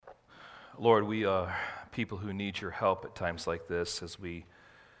Lord, we are people who need your help at times like this as we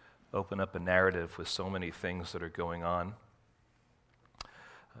open up a narrative with so many things that are going on.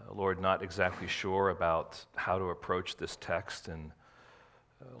 Lord, not exactly sure about how to approach this text, and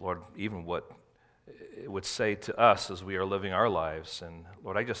Lord, even what it would say to us as we are living our lives. And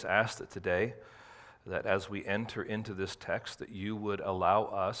Lord, I just ask that today, that as we enter into this text, that you would allow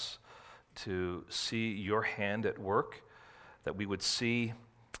us to see your hand at work, that we would see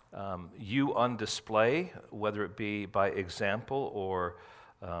you on display, whether it be by example or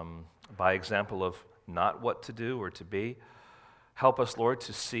by example of not what to do or to be. Help us, Lord,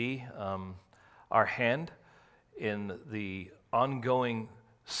 to see our hand in the ongoing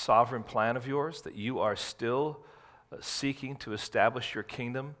sovereign plan of yours, that you are still seeking to establish your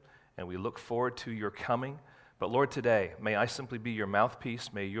kingdom, and we look forward to your coming. But Lord, today, may I simply be your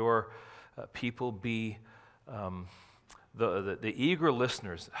mouthpiece. May your people be the eager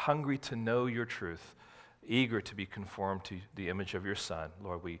listeners, hungry to know your truth, eager to be conformed to the image of your Son.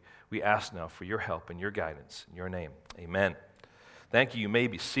 Lord, we ask now for your help and your guidance. In your name, amen. Thank you. You may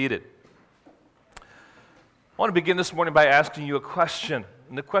be seated. I want to begin this morning by asking you a question,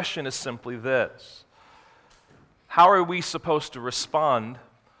 and the question is simply this: how are we supposed to respond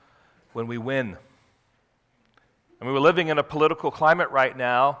when we win? I mean, we're living in a political climate right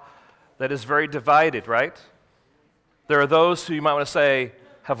now that is very divided, right? There are those who you might want to say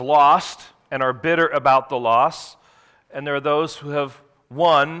have lost and are bitter about the loss, and there are those who have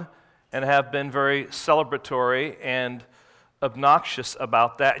won and have been very celebratory and obnoxious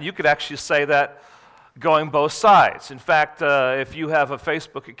about that. And you could actually say that going both sides. In fact, if you have a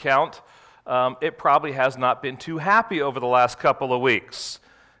Facebook account, it probably has not been too happy over the last couple of weeks.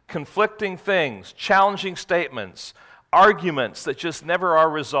 Conflicting things, challenging statements, arguments that just never are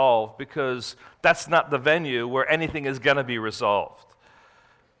resolved because that's not the venue where anything is going to be resolved.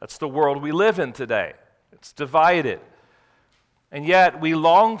 That's the world we live in today. It's divided. And yet we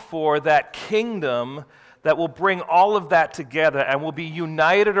long for that kingdom that will bring all of that together and will be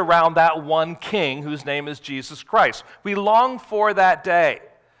united around that one king whose name is Jesus Christ. We long for that day.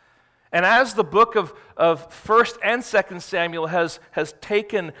 And as the book of 1st and 2nd Samuel has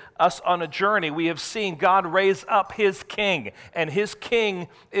taken us on a journey, we have seen God raise up his king, and his king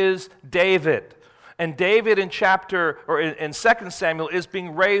is David. And David in 2nd Samuel is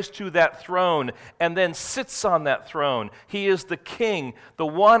being raised to that throne and then sits on that throne. He is the king, the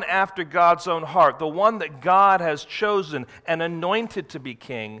one after God's own heart, the one that God has chosen and anointed to be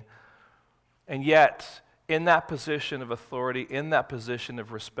king. And yet, in that position of authority, in that position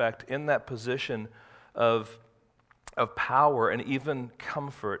of respect, in that position of power and even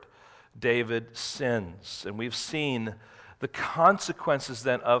comfort, David sins. And we've seen the consequences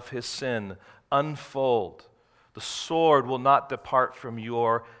then of his sin unfold. The sword will not depart from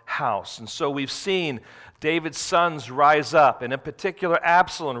your house. And so we've seen David's sons rise up, and in particular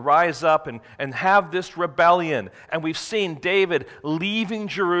Absalom rise up and have this rebellion. And we've seen David leaving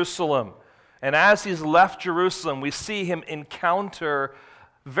Jerusalem. And as he's left Jerusalem, we see him encounter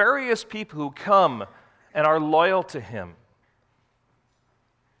various people who come and are loyal to him.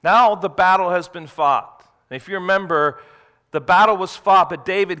 Now the battle has been fought. And if you remember, the battle was fought, but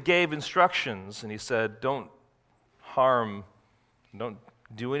David gave instructions, and he said, don't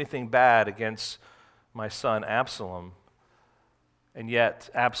do anything bad against my son Absalom. And yet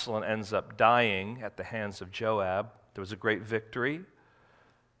Absalom ends up dying at the hands of Joab. There was a great victory.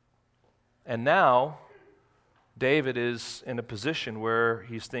 And now David is in a position where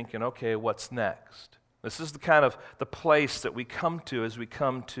he's thinking, okay, what's next? This is the place that we come to as we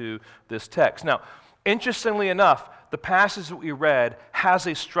come to this text. Now, interestingly enough, the passage that we read has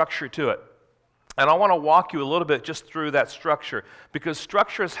a structure to it. And I want to walk you a little bit just through that structure, because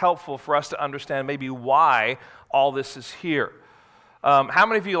structure is helpful for us to understand maybe why all this is here. How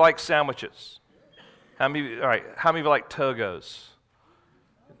many of you like sandwiches? How many of you like Togos?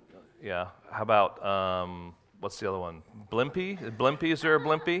 Yeah. How about, what's the other one? Blimpie? Blimpie? Is there a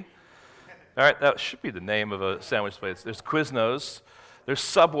Blimpie? All right, that should be the name of a sandwich place. There's Quiznos. There's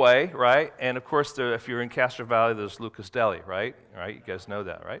Subway, right? And of course, if you're in Castro Valley, there's Lucas Deli, right? All right, you guys know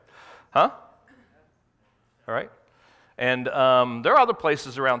that, right? Huh? All right. And there are other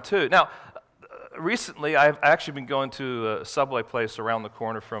places around too. Now, recently, I've actually been going to a Subway place around the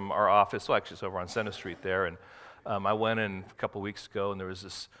corner from our office. Well, actually, it's over on Center Street there. And I went in a couple weeks ago, and there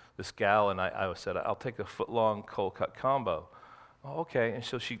was this gal, and I said, I'll take a foot-long cold-cut combo. Oh, okay. And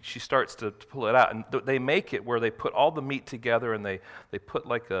so she starts to pull it out. And they make it where they put all the meat together, and they put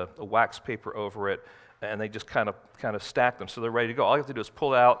like a wax paper over it, and they just kind of stack them so they're ready to go. All you have to do is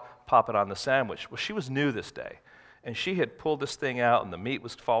pull it out, pop it on the sandwich. Well, she was new this day. And she had pulled this thing out, and the meat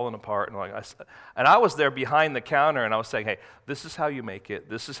was falling apart. And I was there behind the counter, and I was saying, hey, this is how you make it.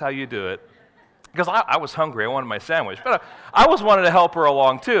 This is how you do it. Because I was hungry. I wanted my sandwich. But I always wanted to help her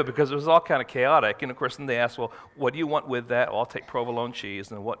along, too, because it was all kind of chaotic. And, of course, then they asked, well, what do you want with that? Well, I'll take provolone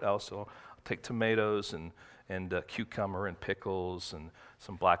cheese. And what else? Well, I'll take tomatoes and cucumber and pickles and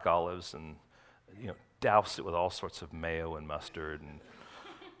some black olives and, douse it with all sorts of mayo and mustard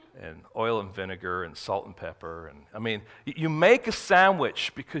and oil and vinegar and salt and pepper. And I mean, you make a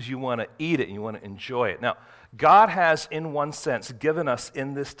sandwich because you want to eat it and you want to enjoy it. Now, God has, in one sense, given us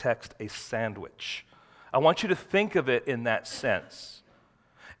in this text a sandwich. I want you to think of it in that sense.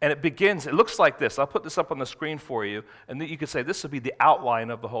 And it looks like this. I'll put this up on the screen for you, and then you could say this would be the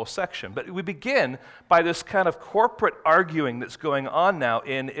outline of the whole section. But we begin by this kind of corporate arguing that's going on now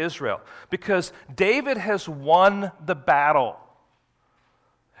in Israel, because David has won the battle.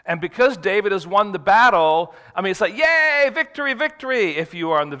 And because David has won the battle, it's like, yay, victory, victory, if you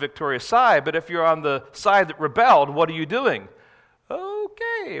are on the victorious side. But if you're on the side that rebelled, what are you doing?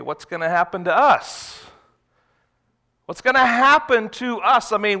 Okay, what's going to happen to us? What's going to happen to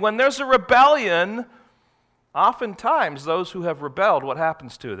us? When there's a rebellion, oftentimes those who have rebelled, what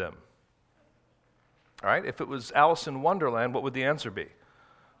happens to them? All right? If it was Alice in Wonderland, what would the answer be?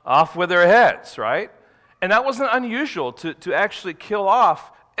 Off with their heads, right? And that wasn't unusual to actually kill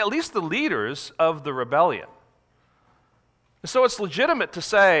off at least the leaders of the rebellion. So it's legitimate to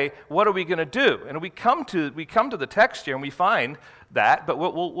say, what are we going to do? And we come to the text here and we find that, but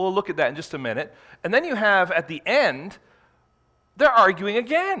we'll look at that in just a minute. And then you have at the end, they're arguing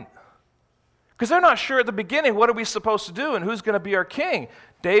again. Because they're not sure at the beginning, what are we supposed to do and who's going to be our king?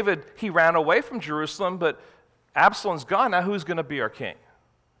 David, he ran away from Jerusalem, but Absalom's gone. Now who's going to be our king?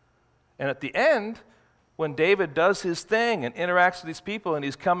 And at the end, when David does his thing and interacts with these people and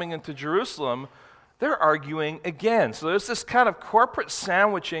he's coming into Jerusalem, they're arguing again. So there's this kind of corporate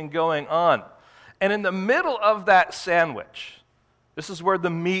sandwiching going on. And in the middle of that sandwich, this is where the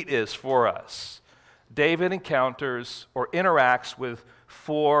meat is for us. David encounters or interacts with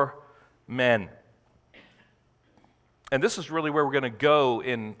 4 men. And this is really where we're going to go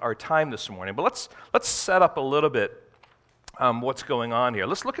in our time this morning. But let's set up a little bit what's going on here.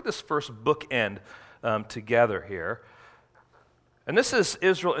 Let's look at this first bookend together here. And this is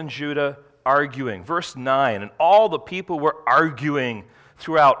Israel and Judah arguing. Verse 9, and all the people were arguing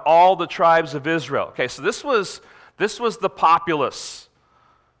throughout all the tribes of Israel. Okay, so this was the populace.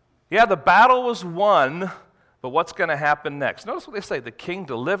 Yeah, the battle was won, but what's going to happen next? Notice what they say. The king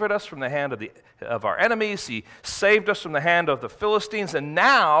delivered us from the hand of our enemies. He saved us from the hand of the Philistines, and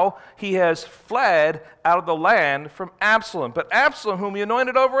now he has fled out of the land from Absalom. But Absalom, whom he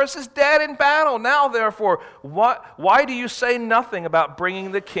anointed over us, is dead in battle. Now, therefore, why do you say nothing about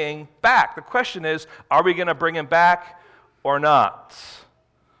bringing the king back? The question is, are we going to bring him back or not?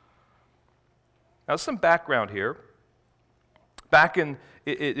 Now, some background here. Back in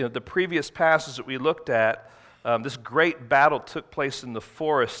the previous passage that we looked at, this great battle took place in the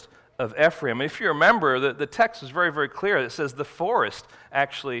forest of Ephraim. And if you remember, the text is very, very clear. It says the forest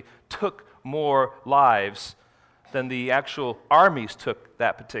actually took more lives than the actual armies took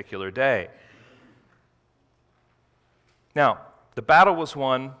that particular day. Now, the battle was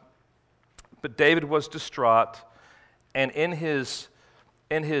won, but David was distraught, and in his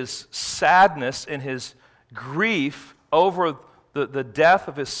sadness, in his grief over the death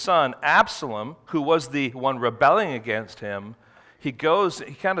of his son Absalom, who was the one rebelling against him, he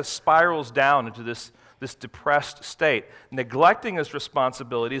kind of spirals down into this depressed state, neglecting his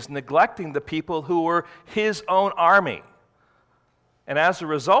responsibilities, neglecting the people who were his own army. And as a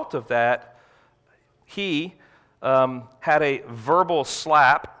result of that, he had a verbal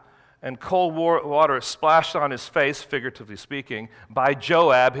slap and cold water splashed on his face, figuratively speaking, by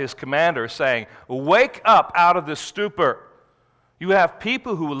Joab, his commander, saying, "Wake up out of this stupor. You have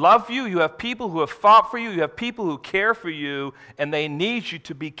people who love you, you have people who have fought for you, you have people who care for you, and they need you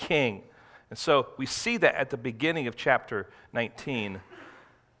to be king." And so we see that at the beginning of chapter 19.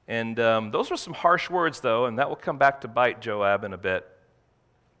 And those were some harsh words, though, and that will come back to bite Joab in a bit.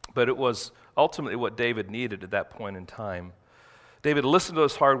 But it was ultimately what David needed at that point in time. David listened to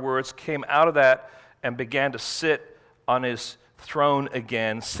those hard words, came out of that, and began to sit on his throne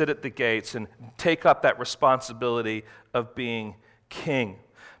again, sit at the gates, and take up that responsibility of being king.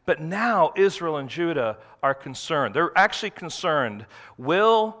 But now Israel and Judah are concerned. They're actually concerned.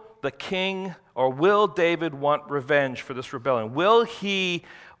 Will the king, or will David want revenge for this rebellion? Will he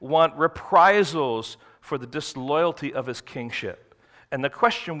want reprisals for the disloyalty of his kingship? And the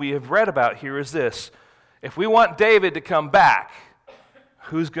question we have read about here is this: if we want David to come back,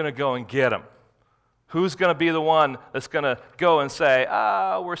 who's going to go and get him? Who's going to be the one that's going to go and say,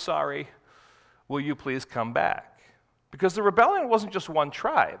 we're sorry, will you please come back? Because the rebellion wasn't just one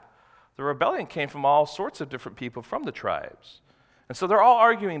tribe. The rebellion came from all sorts of different people from the tribes. And so they're all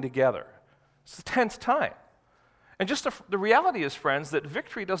arguing together. It's a tense time. And just the reality is, friends, that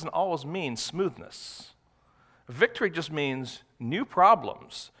victory doesn't always mean smoothness. Victory just means new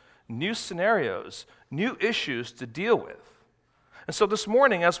problems, new scenarios, new issues to deal with. And so this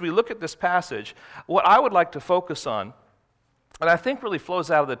morning, as we look at this passage, what I would like to focus on, and I think really flows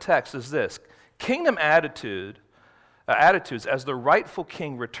out of the text, is this: kingdom attitudes as the rightful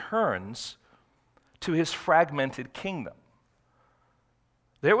king returns to his fragmented kingdom.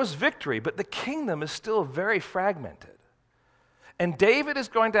 There was victory, but the kingdom is still very fragmented. And David is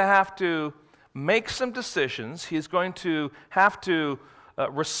going to have to make some decisions. He's going to have to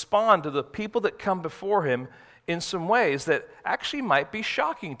respond to the people that come before him in some ways that actually might be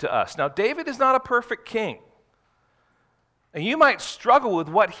shocking to us. Now, David is not a perfect king. And you might struggle with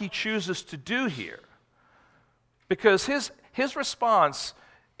what he chooses to do here, because his response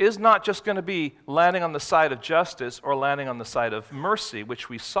is not just going to be landing on the side of justice or landing on the side of mercy, which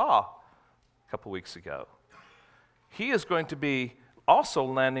we saw a couple weeks ago. He is going to be also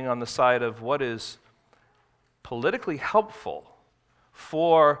landing on the side of what is politically helpful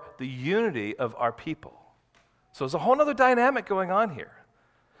for the unity of our people. So there's a whole other dynamic going on here.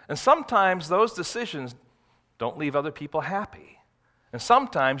 And sometimes those decisions don't leave other people happy. And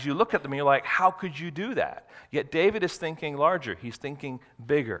sometimes you look at them and you're like, how could you do that? Yet David is thinking larger. He's thinking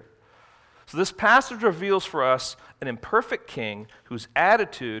bigger. So this passage reveals for us an imperfect king whose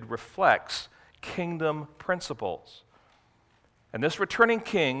attitude reflects kingdom principles. And this returning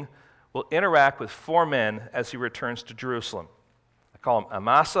king will interact with 4 men as he returns to Jerusalem. I call him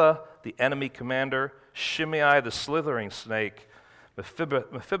Amasa, the enemy commander, Shimei, the slithering snake,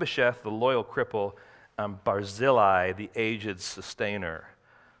 Mephibosheth, the loyal cripple, and Barzillai, the aged sustainer.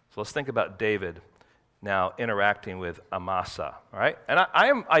 So let's think about David now interacting with Amasa, all right? And I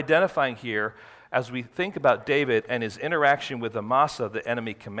am identifying here, as we think about David and his interaction with Amasa, the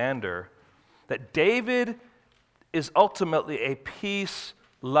enemy commander, that David is ultimately a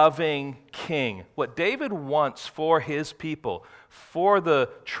peace-loving king. What David wants for his people, for the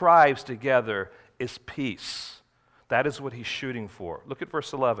tribes together, is peace. That is what he's shooting for. Look at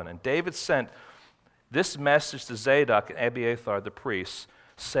verse 11. And David sent this message to Zadok and Abiathar the priests: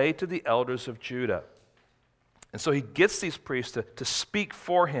 say to the elders of Judah. And so he gets these priests to speak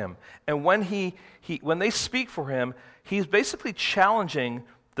for him. And when they speak for him, he's basically challenging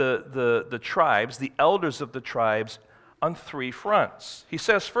the tribes, the elders of the tribes, on 3 fronts. He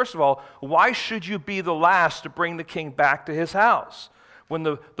says, first of all, why should you be the last to bring the king back to his house when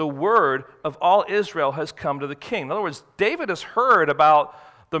the word of all Israel has come to the king? In other words, David has heard about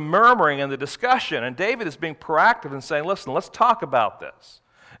the murmuring and the discussion, and David is being proactive and saying, listen, let's talk about this.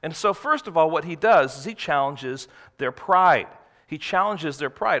 And so first of all, what he does is he challenges their pride. He challenges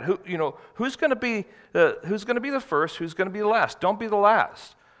their pride. Who's going to be the first? Who's going to be the last? Don't be the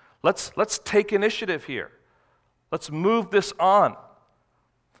last. Let's take initiative here. Let's move this on.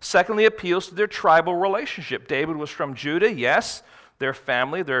 Secondly, appeals to their tribal relationship. David was from Judah, yes, their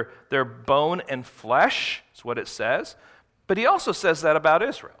family, their bone and flesh, is what it says. But he also says that about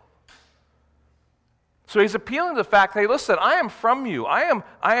Israel. So he's appealing to the fact, hey, listen, I am from you. I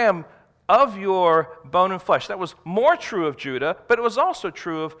am of your bone and flesh. That was more true of Judah, but it was also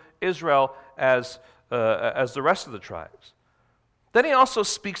true of Israel as the rest of the tribes. Then he also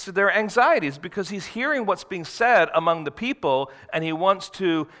speaks to their anxieties, because he's hearing what's being said among the people, and he wants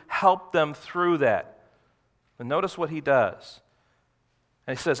to help them through that. And notice what he does.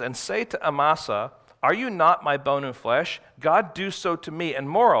 And he says, and say to Amasa, are you not my bone and flesh? God do so to me, and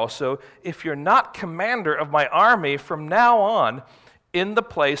more also, if you're not commander of my army from now on in the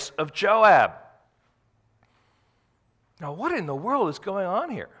place of Joab. Now, what in the world is going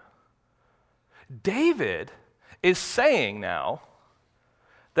on here? David is saying now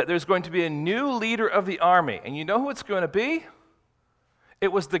that there's going to be a new leader of the army. And you know who it's going to be?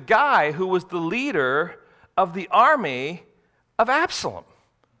 It was the guy who was the leader of the army of Absalom,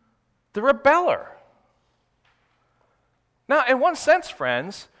 the rebeller. Now, in one sense,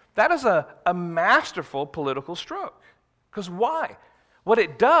 friends, that is a masterful political stroke. Because why? What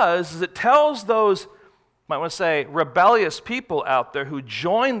it does is it tells those, might want to say, rebellious people out there who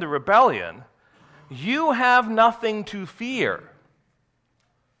joined the rebellion, you have nothing to fear.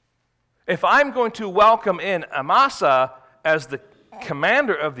 If I'm going to welcome in Amasa as the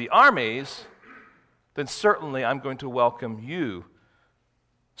commander of the armies, then certainly I'm going to welcome you.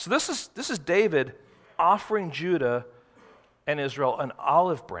 So this is David offering Judah and Israel an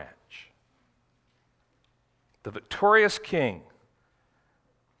olive branch. the victorious king,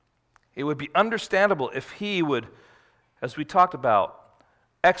 it would be understandable if he would, as we talked about,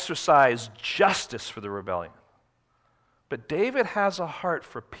 exercise justice for the rebellion. But David has a heart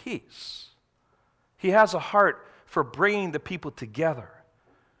for peace. He has a heart for bringing the people together.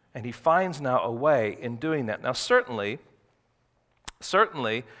 And he finds now a way in doing that. Now, certainly,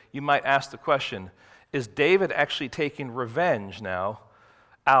 you might ask the question, is David actually taking revenge now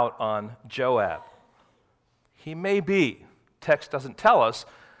out on Joab? He may be. Text doesn't tell us,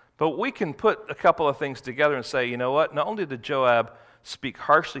 but we can put a couple of things together and say, you know what? Not only did Joab speak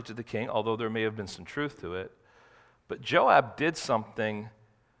harshly to the king, although there may have been some truth to it, but Joab did something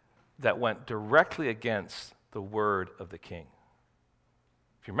that went directly against the word of the king.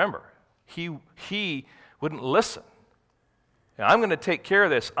 If you remember, he wouldn't listen. Now, I'm going to take care of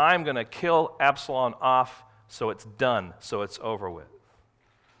this. I'm going to kill Absalom off so it's done, so it's over with.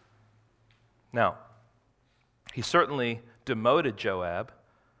 Now, he certainly demoted Joab.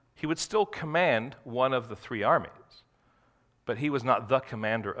 He would still command one of the three armies, but he was not the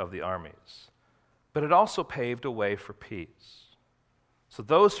commander of the armies. But it also paved a way for peace. So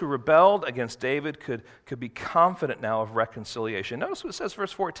those who rebelled against David could be confident now of reconciliation. Notice what it says,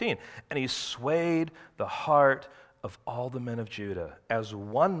 verse 14. And he swayed the heart of all the men of Judah as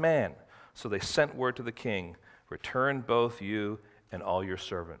one man. So they sent word to the king, return both you and all your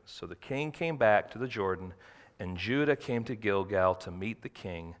servants. So the king came back to the Jordan, and Judah came to Gilgal to meet the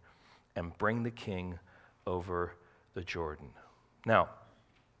king and bring the king over the Jordan. Now,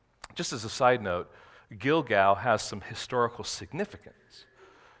 just as a side note, Gilgal has some historical significance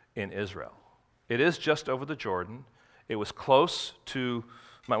in Israel. It is just over the Jordan. It was close to, you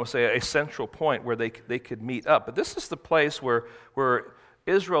might want to say, a central point where they could meet up. But this is the place where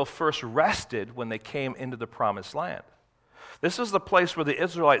Israel first rested when they came into the Promised Land. This is the place where the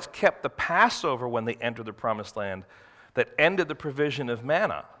Israelites kept the Passover when they entered the Promised Land that ended the provision of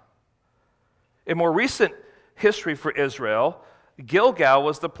manna. In more recent history for Israel, Gilgal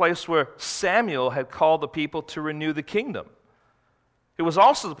was the place where Samuel had called the people to renew the kingdom. It was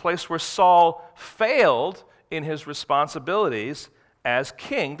also the place where Saul failed in his responsibilities as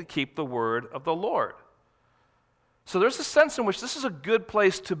king to keep the word of the Lord. So there's a sense in which this is a good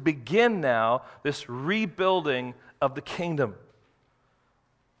place to begin now, this rebuilding of the kingdom.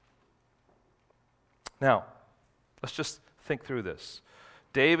 Now, let's just think through this.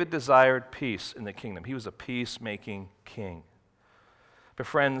 David desired peace in the kingdom. He was a peacemaking king. But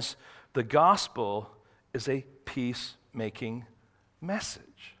friends, the gospel is a peacemaking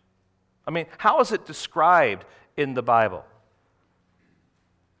message. I mean, how is it described in the Bible?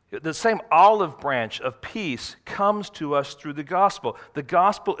 The same olive branch of peace comes to us through the gospel. The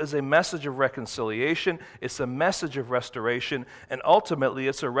gospel is a message of reconciliation, it's a message of restoration, and ultimately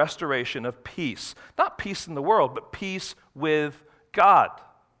it's a restoration of peace. Not peace in the world, but peace with God.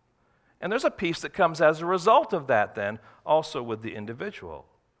 And there's a peace that comes as a result of that then, also with the individual.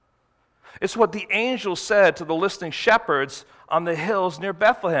 It's what the angel said to the listening shepherds on the hills near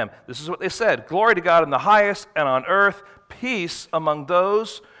Bethlehem. This is what they said: "Glory to God in the highest, and on earth peace among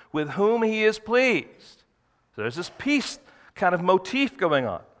those with whom he is pleased." So there's this peace kind of motif going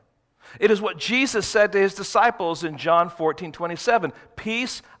on. It is what Jesus said to his disciples in John 14:27.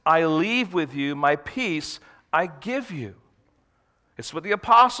 "Peace I leave with you, my peace I give you." It's what the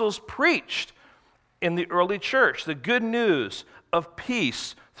apostles preached in the early church. The good news of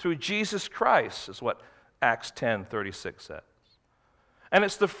peace through Jesus Christ is what Acts 10:36 says. And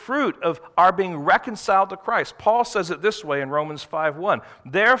it's the fruit of our being reconciled to Christ. Paul says it this way in Romans 5:1.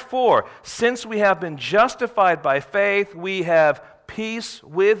 "Therefore, since we have been justified by faith, we have peace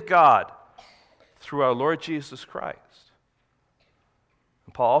with God through our Lord Jesus Christ."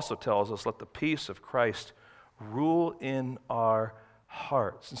 And Paul also tells us, let the peace of Christ rule in our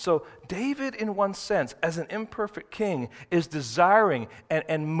hearts. And so David, in one sense, as an imperfect king, is desiring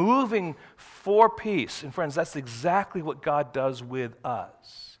and moving for peace. And friends, that's exactly what God does with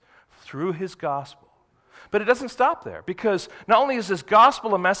us through his gospel. But it doesn't stop there, because not only is this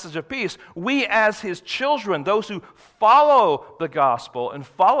gospel a message of peace, we as his children, those who follow the gospel and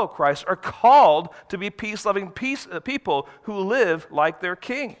follow Christ, are called to be peace-loving people who live like their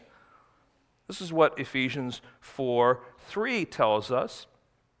king. This is what Ephesians 4:3 tells us.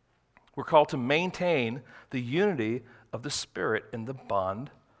 We're called to maintain the unity of the Spirit in the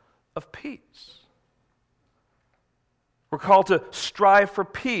bond of peace. We're called to strive for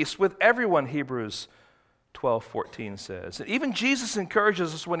peace with everyone, Hebrews 12:14 says. And even Jesus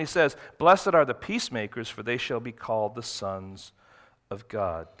encourages us when he says, "Blessed are the peacemakers, for they shall be called the sons of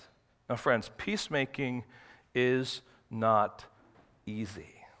God." Now, friends, peacemaking is not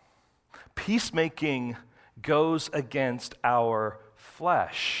easy. Peacemaking goes against our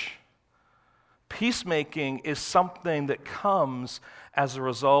flesh. Peacemaking is something that comes as a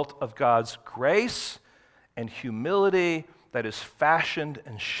result of God's grace and humility that is fashioned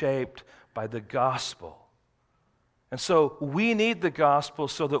and shaped by the gospel. And so we need the gospel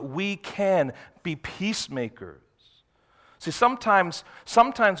so that we can be peacemakers. See, sometimes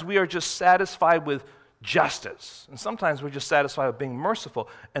we are just satisfied with justice, and sometimes we're just satisfied with being merciful,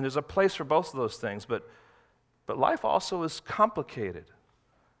 and there's a place for both of those things, but life also is complicated.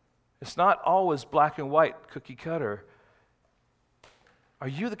 It's not always black and white, cookie cutter. Are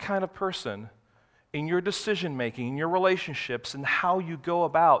you the kind of person in your decision making, in your relationships, and how you go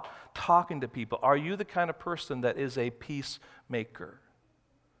about talking to people? Are you the kind of person that is a peacemaker?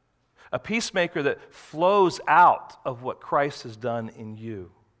 A peacemaker that flows out of what Christ has done in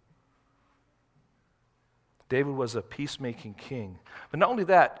you. David was a peacemaking king. But not only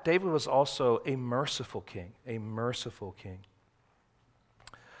that, David was also a merciful king, a merciful king.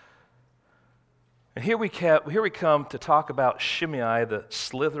 And here we come to talk about Shimei, the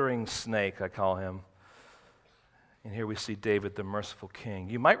slithering snake, I call him. And here we see David, the merciful king.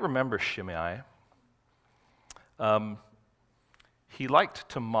 You might remember Shimei. He liked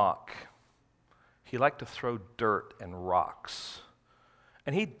to mock. He liked to throw dirt and rocks.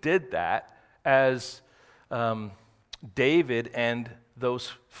 And he did that as David and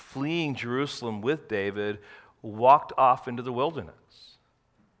those fleeing Jerusalem with David walked off into the wilderness.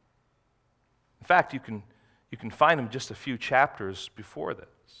 In fact, you can find him just a few chapters before this.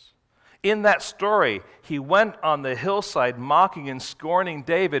 In that story, he went on the hillside mocking and scorning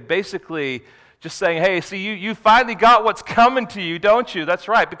David, basically just saying, hey, see, you finally got what's coming to you, don't you? That's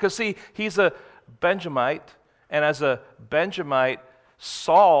right, because see, he's a Benjamite, and as a Benjamite,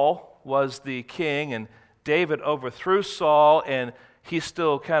 Saul was the king, and David overthrew Saul, and he's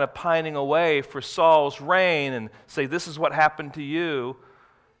still kind of pining away for Saul's reign and say, this is what happened to you.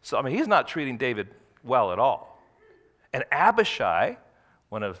 So, I mean, he's not treating David well at all. And Abishai,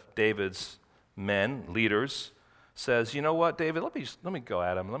 one of David's men, leaders, says, you know what, David, let me go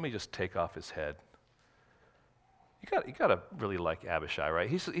at him. Let me just take off his head. You got to really like Abishai, right?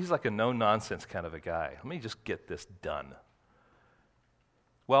 He's like a no-nonsense kind of a guy. Let me just get this done.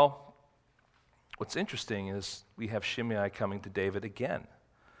 Well, what's interesting is we have Shimei coming to David again,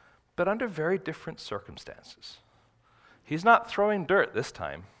 but under very different circumstances. He's not throwing dirt this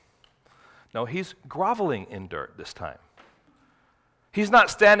time. No, he's groveling in dirt this time. He's not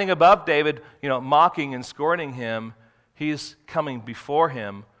standing above David, mocking and scorning him. He's coming before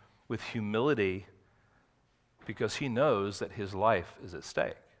him with humility because he knows that his life is at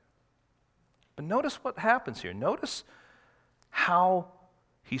stake. But notice what happens here. Notice how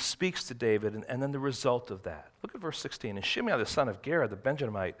he speaks to David and then the result of that. Look at verse 16. And Shimei, the son of Gera, the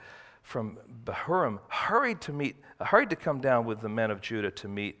Benjamite from Bahurim, hurried to come down with the men of Judah to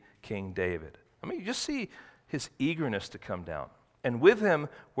meet King David. I mean, you just see his eagerness to come down. And with him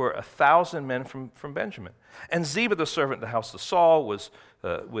were 1,000 men from Benjamin. And Ziba, the servant in the house of Saul, was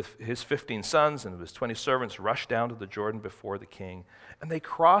with his 15 sons and his 20 servants, rushed down to the Jordan before the king. And they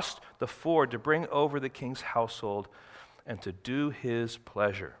crossed the ford to bring over the king's household and to do his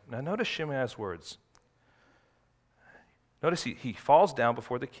pleasure. Now notice Shimei's words. Notice he falls down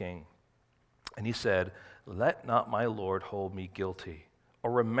before the king, and he said, let not my lord hold me guilty.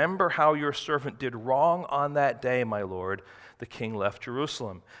 Or remember how your servant did wrong on that day, my lord, the king left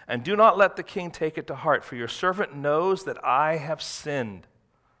Jerusalem. And do not let the king take it to heart, for your servant knows that I have sinned.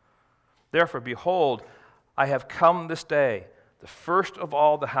 Therefore, behold, I have come this day, the first of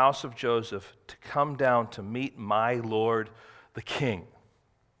all the house of Joseph, to come down to meet my lord, the king.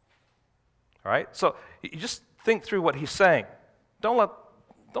 All right? So you just think through what he's saying. Don't let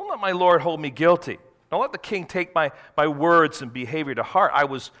my lord hold me guilty. Don't let the king take my words and behavior to heart. I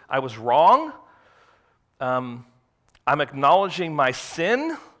was wrong. I'm acknowledging my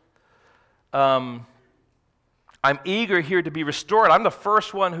sin. I'm eager here to be restored. I'm the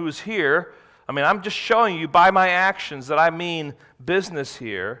first one who's here. I mean, I'm just showing you by my actions that I mean business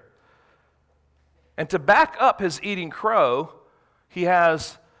here. And to back up his eating crow, he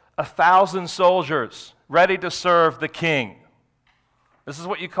has 1,000 soldiers ready to serve the king. This is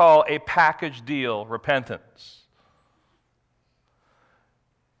what you call a package deal repentance.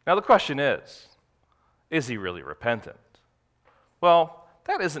 Now the question is he really repentant? Well,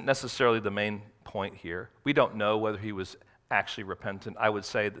 that isn't necessarily the main point here. We don't know whether he was actually repentant. I would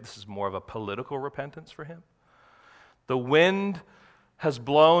say that this is more of a political repentance for him. The wind has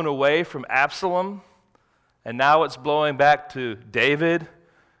blown away from Absalom, and now it's blowing back to David,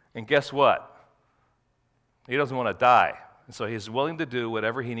 and guess what? He doesn't want to die. And so he's willing to do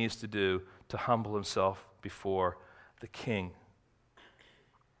whatever he needs to do to humble himself before the king.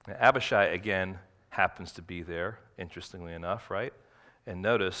 Now, Abishai, again, happens to be there, interestingly enough, right? And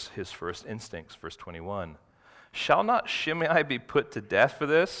notice his first instincts, verse 21. Shall not Shimei be put to death for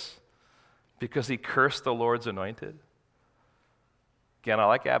this, because he cursed the Lord's anointed? Again, I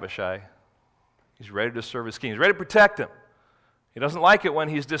like Abishai. He's ready to serve his king. He's ready to protect him. He doesn't like it when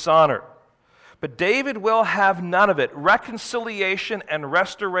he's dishonored. But David will have none of it. Reconciliation and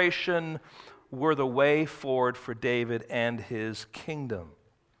restoration were the way forward for David and his kingdom.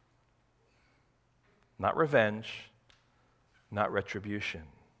 Not revenge, not retribution.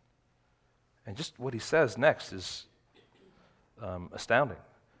 And just what he says next is astounding.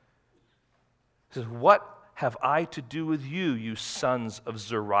 He says, what have I to do with you, you sons of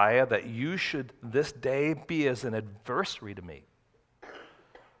Zeruiah, that you should this day be as an adversary to me?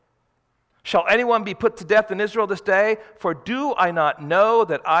 Shall anyone be put to death in Israel this day? For do I not know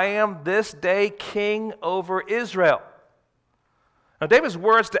that I am this day king over Israel? Now, David's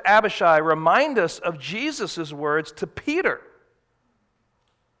words to Abishai remind us of Jesus' words to Peter.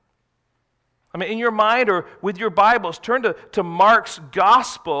 I mean, in your mind or with your Bibles, turn to Mark's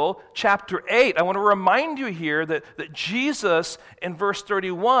Gospel, chapter 8. I want to remind you here that Jesus, in verse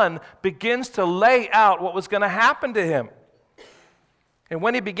 31, begins to lay out what was going to happen to him. And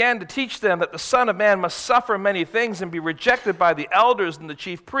when he began to teach them that the Son of Man must suffer many things and be rejected by the elders and the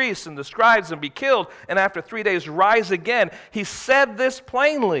chief priests and the scribes and be killed, and after 3 days rise again, he said this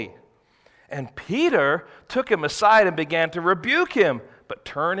plainly. And Peter took him aside and began to rebuke him. But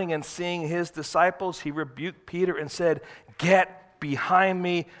turning and seeing his disciples, he rebuked Peter and said, "Get behind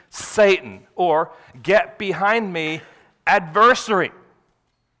me, Satan," or "Get behind me, adversary.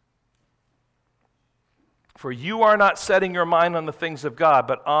 For you are not setting your mind on the things of God,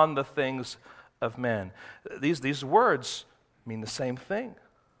 but on the things of men." These words mean the same thing.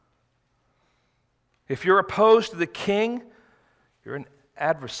 If you're opposed to the king, you're an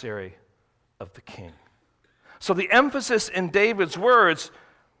adversary of the king. So the emphasis in David's words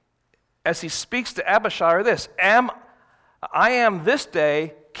as he speaks to Abishai are this: I am this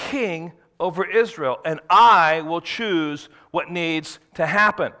day king over Israel, and I will choose what needs to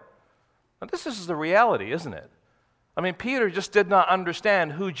happen. Now, this is the reality, isn't it? I mean, Peter just did not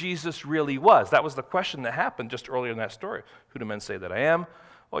understand who Jesus really was. That was the question that happened just earlier in that story. Who do men say that I am?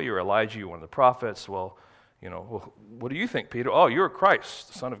 Well, you're Elijah, you're one of the prophets. Well, what do you think, Peter? Oh, you're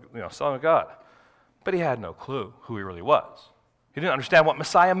Christ, the Son of God. But he had no clue who he really was. He didn't understand what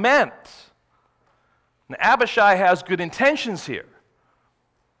Messiah meant. Now, Abishai has good intentions here,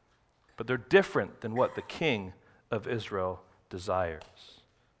 but they're different than what the king of Israel desires.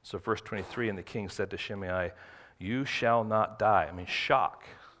 So verse 23, and the king said to Shimei, "You shall not die." I mean, shock.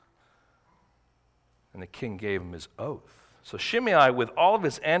 And the king gave him his oath. So Shimei, with all of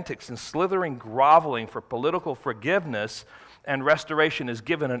his antics and slithering, groveling for political forgiveness and restoration, is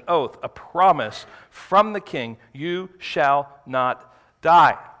given an oath, a promise from the king: you shall not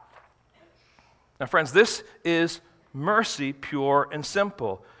die. Now, friends, this is mercy, pure and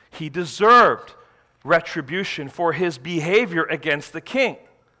simple. He deserved retribution for his behavior against the king.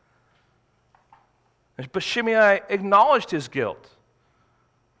 But Shimei acknowledged his guilt,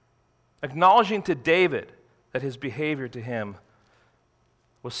 acknowledging to David that his behavior to him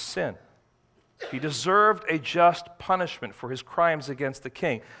was sin. He deserved a just punishment for his crimes against the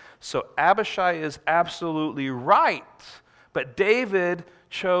king. So Abishai is absolutely right, but David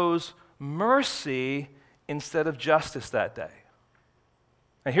chose mercy instead of justice that day.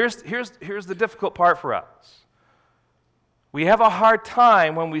 And here's the difficult part for us. We have a hard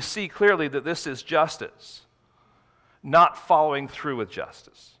time when we see clearly that this is justice, not following through with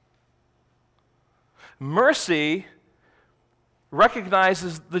justice. Mercy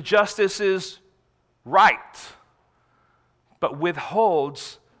recognizes the justice is right, but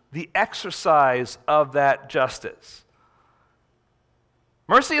withholds the exercise of that justice.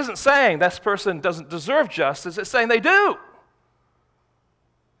 Mercy isn't saying this person doesn't deserve justice, it's saying they do.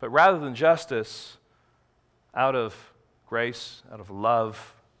 But rather than justice, out of grace, out of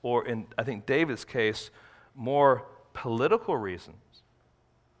love, or in, I think, David's case, more political reasons,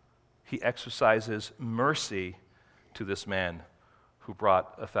 he exercises mercy to this man who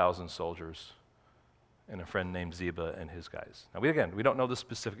brought 1,000 soldiers and a friend named Ziba and his guys. Now, we don't know the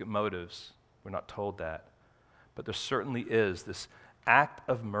specific motives. We're not told that. But there certainly is this act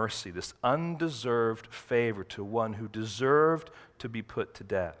of mercy, this undeserved favor to one who deserved to be put to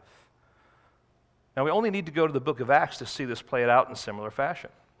death. Now, we only need to go to the book of Acts to see this played out in a similar fashion.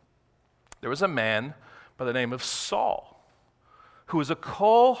 There was a man by the name of Saul who was a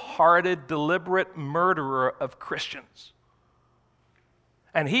cold-hearted, deliberate murderer of Christians.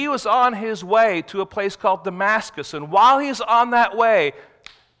 And he was on his way to a place called Damascus. And while he's on that way,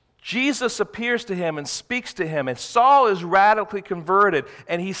 Jesus appears to him and speaks to him. And Saul is radically converted.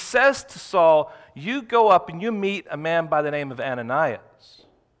 And he says to Saul, you go up and you meet a man by the name of Ananias.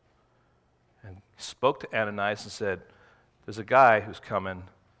 And he spoke to Ananias and said, there's a guy who's coming,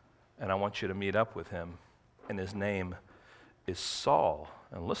 and I want you to meet up with him. And his name is Saul.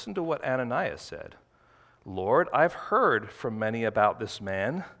 And listen to what Ananias said. Lord, I've heard from many about this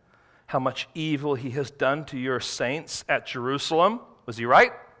man, how much evil he has done to your saints at Jerusalem. Was he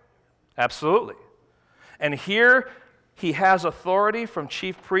right? Absolutely. And here he has authority from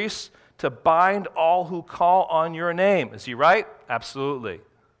chief priests to bind all who call on your name. Is he right? Absolutely.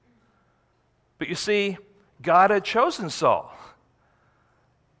 But you see, God had chosen Saul.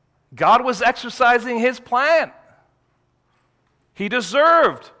 God was exercising his plan. He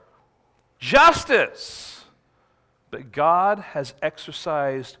deserved justice. But God has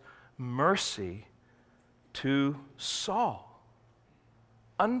exercised mercy to Saul,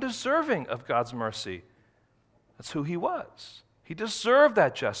 undeserving of God's mercy. That's who he was. He deserved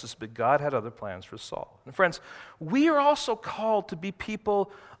that justice, but God had other plans for Saul. And friends, we are also called to be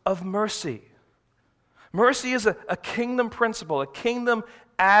people of mercy. Mercy is a kingdom principle, a kingdom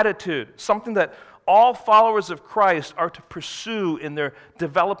attitude, something that all followers of Christ are to pursue in their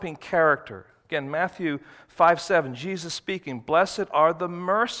developing character. Again, Matthew 5:7, Jesus speaking, blessed are the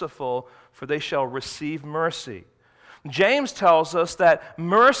merciful, for they shall receive mercy. James tells us that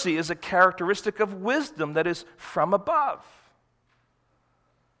mercy is a characteristic of wisdom that is from above.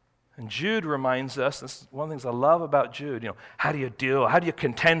 And Jude reminds us, this is one of the things I love about Jude, how do you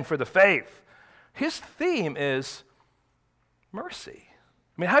contend for the faith? His theme is mercy.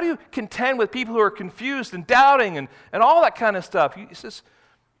 I mean, how do you contend with people who are confused and doubting and all that kind of stuff? He says,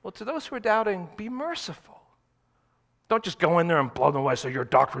 well, to those who are doubting, be merciful. Don't just go in there and blow them away, say your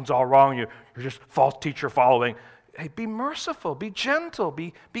doctrine's all wrong, you're just false teacher following. Hey, be merciful, be gentle,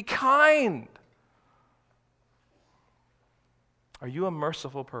 be kind. Are you a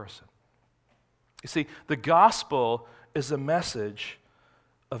merciful person? You see, the gospel is a message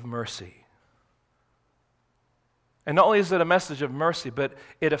of mercy. And not only is it a message of mercy, but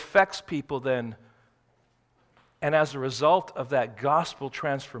it affects people then. And as a result of that gospel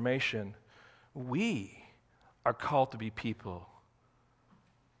transformation, we are called to be people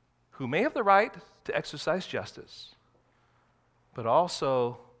who may have the right to exercise justice, but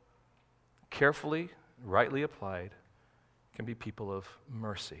also carefully, rightly applied, can be people of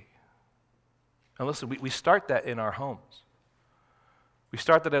mercy. And listen, we start that in our homes. We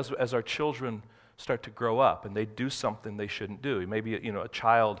start that as our children start to grow up and they do something they shouldn't do. Maybe a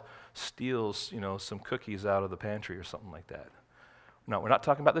child steals some cookies out of the pantry or something like that. No, we're not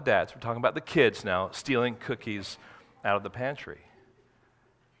talking about the dads. We're talking about the kids now stealing cookies out of the pantry.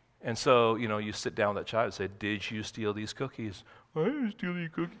 And so, you sit down with that child and say, did you steal these cookies? I didn't steal these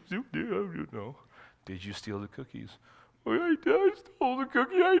cookies. No. Did you steal the cookies? Oh, I stole the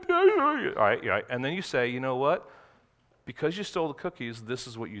cookie. I did. All right. And then you say, you know what? Because you stole the cookies, this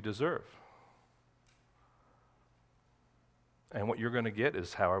is what you deserve. And what you're going to get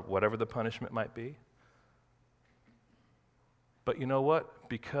is whatever the punishment might be. But you know what?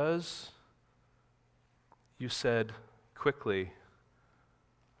 Because you said quickly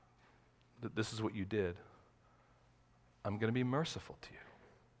that this is what you did, I'm going to be merciful to you.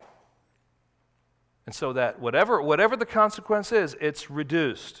 And so that whatever the consequence is, it's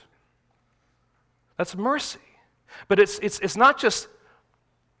reduced. That's mercy. But it's not just,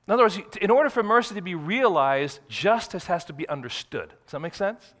 in other words, in order for mercy to be realized, justice has to be understood. Does that make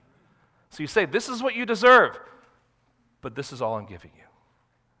sense? So you say, this is what you deserve, but this is all I'm giving you.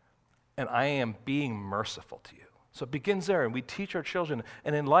 And I am being merciful to you. So it begins there, and we teach our children,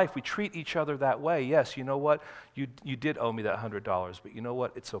 and in life we treat each other that way. Yes, you know what? You did owe me that $100, but you know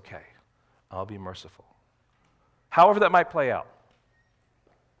what? It's okay. I'll be merciful. However that might play out.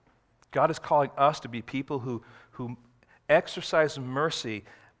 God is calling us to be people who exercise mercy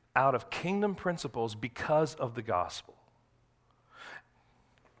out of kingdom principles because of the gospel.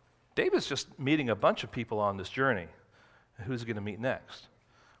 David's just meeting a bunch of people on this journey. Who's he going to meet next?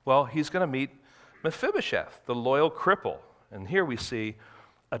 Well, he's going to meet Mephibosheth, the loyal cripple. And here we see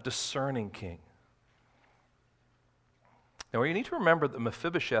a discerning king. Now, you need to remember that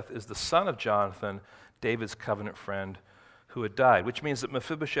Mephibosheth is the son of Jonathan, David's covenant friend, who had died, which means that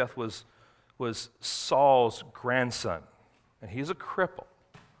Mephibosheth was Saul's grandson. And he's a cripple.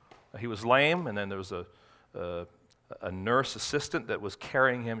 He was lame, and then there was a nurse assistant that was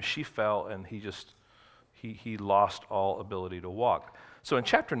carrying him. She fell, and he lost all ability to walk. So in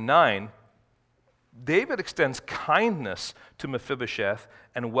chapter 9, David extends kindness to Mephibosheth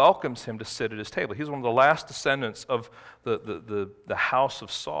and welcomes him to sit at his table. He's one of the last descendants of the house of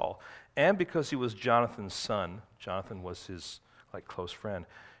Saul. And because he was Jonathan's son, Jonathan was his close friend,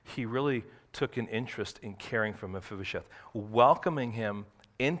 he really took an interest in caring for Mephibosheth, welcoming him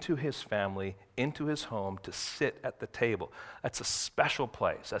into his family, into his home to sit at the table. That's a special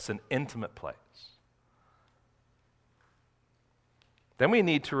place. That's an intimate place. Then we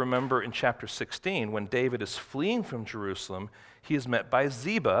need to remember in chapter 16, when David is fleeing from Jerusalem, he is met by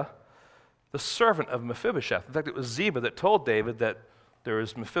Ziba, the servant of Mephibosheth. In fact, it was Ziba that told David that there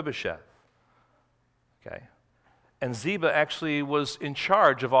is Mephibosheth. Okay? And Ziba actually was in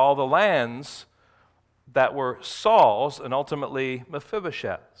charge of all the lands that were Saul's and ultimately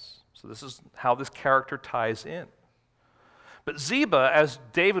Mephibosheth's. So this is how this character ties in. But Ziba, as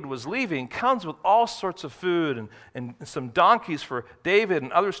David was leaving, comes with all sorts of food and some donkeys for David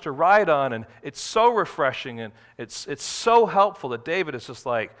and others to ride on, and it's so refreshing and it's so helpful that David is just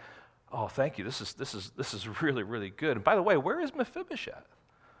like, oh, thank you, this is really, really good. And by the way, where is Mephibosheth?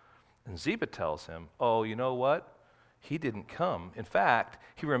 And Ziba tells him, oh, you know what? He didn't come. In fact,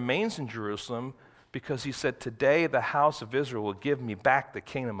 he remains in Jerusalem because he said, today the house of Israel will give me back the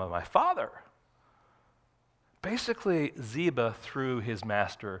kingdom of my father. Basically, Ziba threw his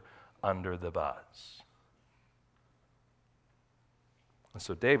master under the bus. And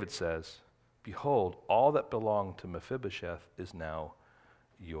so David says, behold, all that belonged to Mephibosheth is now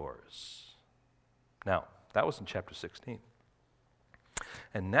yours. Now, that was in chapter 16.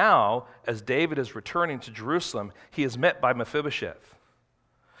 And now, as David is returning to Jerusalem, he is met by Mephibosheth.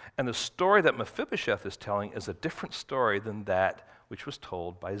 And the story that Mephibosheth is telling is a different story than that which was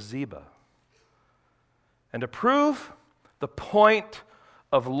told by Ziba. And to prove the point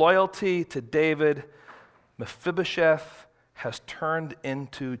of loyalty to David, Mephibosheth has turned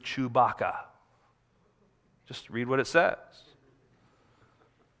into Chewbacca. Just read what it says.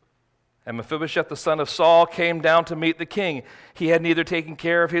 And Mephibosheth, the son of Saul, came down to meet the king. He had neither taken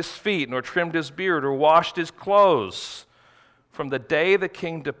care of his feet, nor trimmed his beard, or washed his clothes, from the day the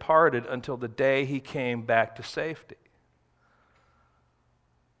king departed until the day he came back to safety.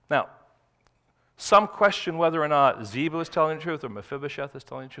 Now, some question whether or not Ziba is telling the truth or Mephibosheth is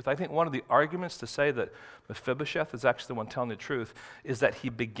telling the truth. I think one of the arguments to say that Mephibosheth is actually the one telling the truth is that he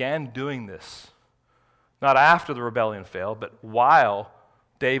began doing this, not after the rebellion failed, but while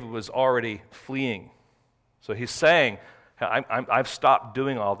David was already fleeing. So he's saying, I've stopped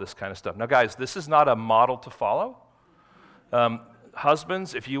doing all this kind of stuff. Now, guys, this is not a model to follow.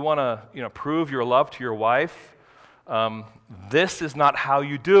 Husbands, if you want to prove your love to your wife, this is not how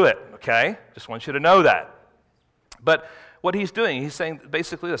you do it, okay? Just want you to know that. But what he's doing, he's saying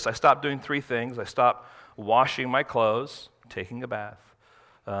basically this: I stopped doing three things. I stopped washing my clothes, taking a bath,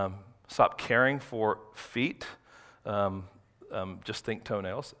 stopped caring for feet, just think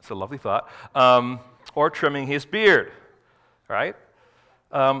toenails, it's a lovely thought, or trimming his beard, right?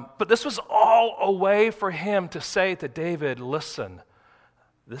 But this was all a way for him to say to David, listen,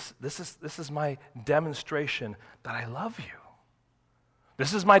 this is my demonstration that I love you.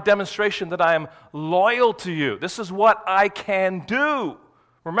 This is my demonstration that I am loyal to you. This is what I can do.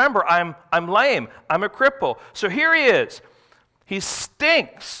 Remember, I'm lame. I'm a cripple. So here he is. He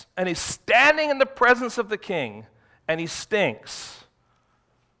stinks, and he's standing in the presence of the king, and he stinks.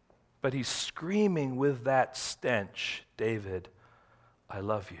 But he's screaming with that stench, David, I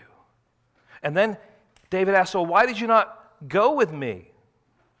love you. And then David asks, well, why did you not go with me?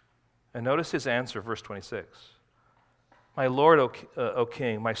 And notice his answer, verse 26. My Lord, O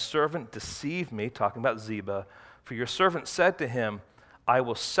king, my servant deceived me, talking about Ziba, for your servant said to him, I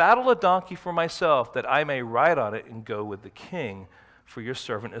will saddle a donkey for myself, that I may ride on it and go with the king, for your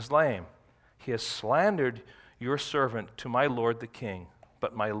servant is lame. He has slandered your servant to my lord the king,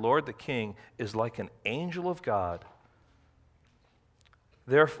 but my lord the king is like an angel of God.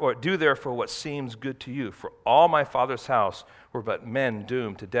 Do therefore what seems good to you, for all my father's house were but men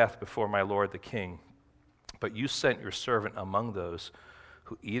doomed to death before my lord the king. But you sent your servant among those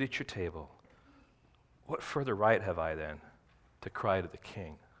who eat at your table. What further right have I then to cry to the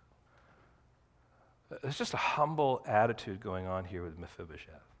king? There's just a humble attitude going on here with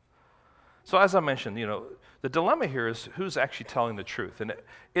Mephibosheth. So as I mentioned, the dilemma here is who's actually telling the truth. And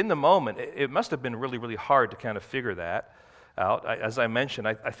in the moment, it must have been really, really hard to kind of figure that out. As I mentioned,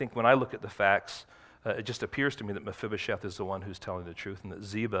 I think when I look at the facts, it just appears to me that Mephibosheth is the one who's telling the truth, and that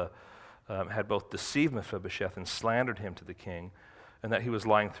Ziba had both deceived Mephibosheth and slandered him to the king, and that he was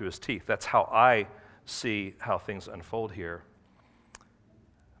lying through his teeth. That's how I see how things unfold here.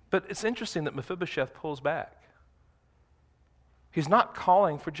 But it's interesting that Mephibosheth pulls back. He's not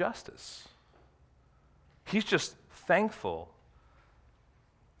calling for justice. He's just thankful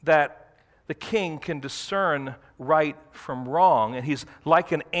that the king can discern right from wrong, and he's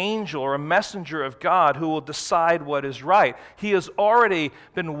like an angel or a messenger of God who will decide what is right. He has already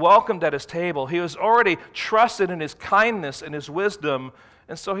been welcomed at his table. He has already trusted in his kindness and his wisdom,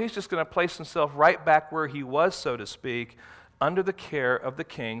 and so he's just going to place himself right back where he was, so to speak, under the care of the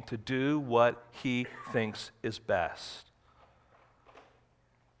king to do what he thinks is best.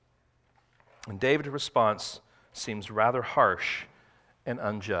 And David's response seems rather harsh and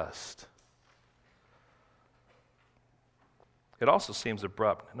unjust. It also seems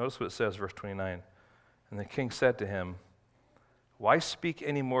abrupt. Notice what it says, verse 29. And the king said to him, "Why speak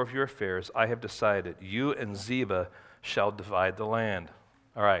any more of your affairs? I have decided. You and Ziba shall divide the land."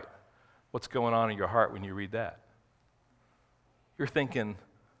 All right, what's going on in your heart when you read that? You're thinking,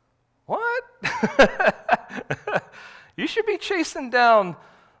 what? You should be chasing down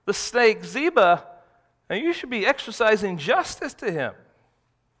the snake Ziba, and you should be exercising justice to him.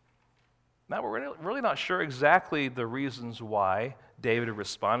 Now, we're really not sure exactly the reasons why David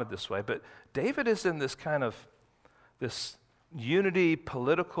responded this way, but David is in this kind of this unity,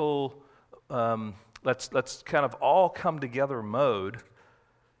 political, let's kind of all come together mode.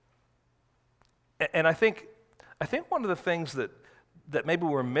 And I think one of the things that maybe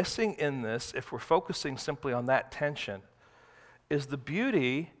we're missing in this, if we're focusing simply on that tension, is the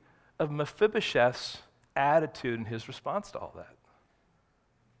beauty of Mephibosheth's attitude and his response to all that.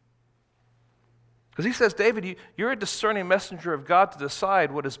 Because he says, David, you're a discerning messenger of God to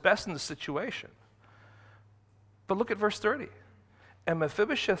decide what is best in the situation. But look at verse 30. And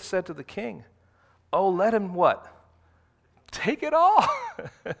Mephibosheth said to the king, "Oh, let him" what? "Take it all."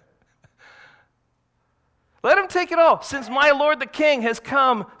 Let him take it all, since my lord the king has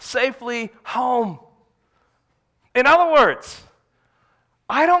come safely home. In other words,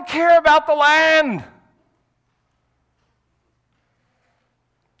 I don't care about the land.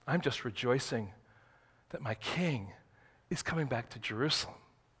 I'm just rejoicing that my king is coming back to Jerusalem.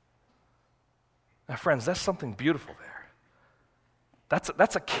 Now, friends, that's something beautiful there.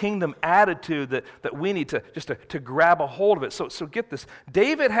 That's a kingdom attitude that we need to grab a hold of it. So get this.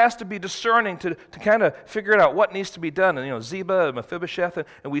 David has to be discerning to kind of figure out what needs to be done. And Ziba and Mephibosheth,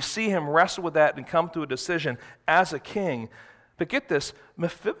 and we see him wrestle with that and come to a decision as a king. But get this,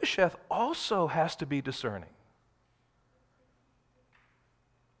 Mephibosheth also has to be discerning.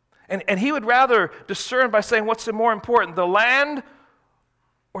 And he would rather discern by saying, what's the more important, the land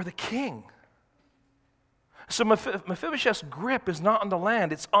or the king? So Mephibosheth's grip is not on the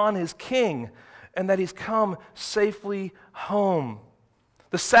land, it's on his king, and that he's come safely home.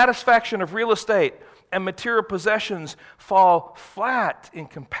 The satisfaction of real estate and material possessions fall flat in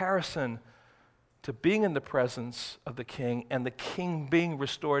comparison to being in the presence of the king and the king being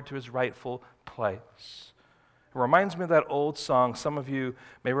restored to his rightful place. It reminds me of that old song. Some of you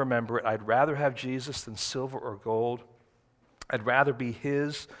may remember it. I'd rather have Jesus than silver or gold. I'd rather be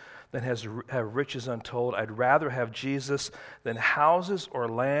his than have riches untold. I'd rather have Jesus than houses or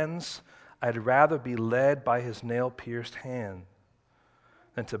lands. I'd rather be led by his nail-pierced hand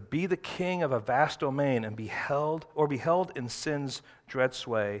than to be the king of a vast domain and be held in sin's dread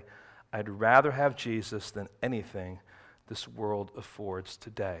sway. I'd rather have Jesus than anything this world affords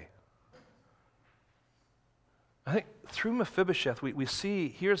today. I think through Mephibosheth, we see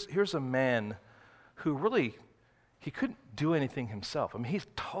here's a man who really, he couldn't do anything himself. I mean, he's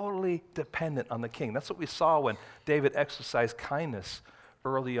totally dependent on the king. That's what we saw when David exercised kindness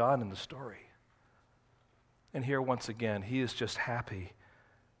early on in the story. And here, once again, he is just happy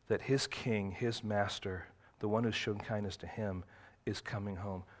that his king, his master, the one who's shown kindness to him, is coming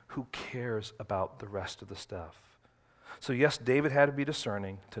home. Who cares about the rest of the stuff? So yes, David had to be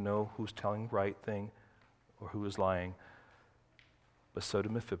discerning to know who's telling the right thing or who is lying. But so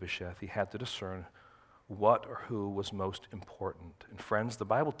did Mephibosheth. He had to discern what or who was most important. And friends, the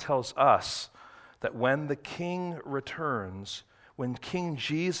Bible tells us that when the king returns, when King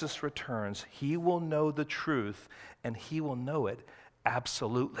Jesus returns, he will know the truth, and he will know it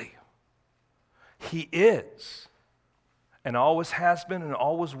absolutely. He is, and always has been and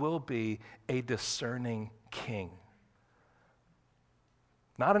always will be, a discerning king.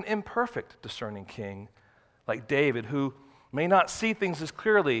 Not an imperfect discerning king like David, who may not see things as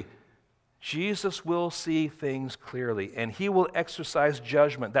clearly. Jesus will see things clearly, and he will exercise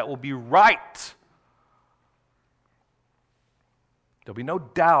judgment that will be right. There'll be no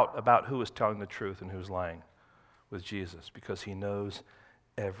doubt about who is telling the truth and who's lying with Jesus, because he knows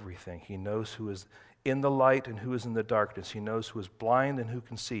everything. He knows who is in the light and who is in the darkness. He knows who is blind and who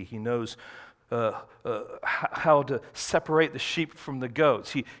can see. He knows how to separate the sheep from the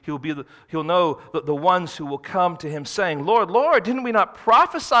goats. He'll know the ones who will come to him saying, Lord, Lord, didn't we not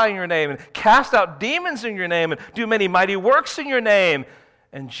prophesy in your name and cast out demons in your name and do many mighty works in your name?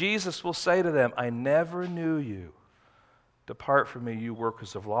 And Jesus will say to them, I never knew you. Depart from me, you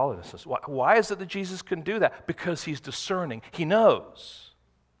workers of lawlessness. Why is it that Jesus can do that? Because he's discerning. He knows.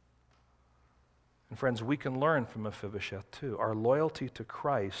 And friends, we can learn from Mephibosheth too. Our loyalty to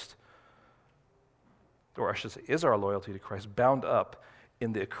Christ, or I should say, is our loyalty to Christ bound up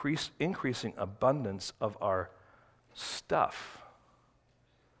in the increasing abundance of our stuff?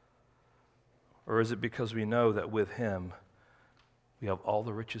 Or is it because we know that with him we have all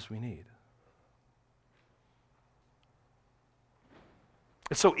the riches we need?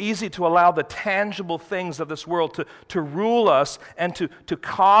 It's so easy to allow the tangible things of this world to rule us and to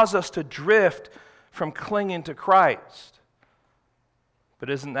cause us to drift from clinging to Christ. But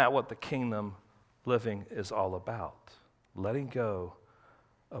isn't that what the kingdom living is all about? Letting go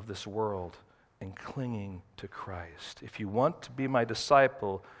of this world and clinging to Christ. If you want to be my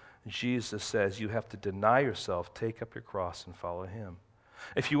disciple, Jesus says you have to deny yourself, take up your cross, and follow him.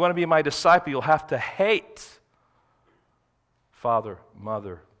 If you want to be my disciple, you'll have to hate father,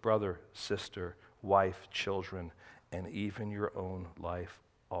 mother, brother, sister, wife, children, and even your own life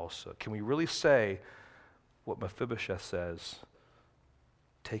also. Can we really say what Mephibosheth says?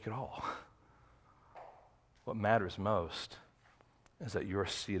 Take it all. What matters most is that you're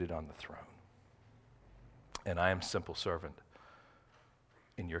seated on the throne, and I am simple servant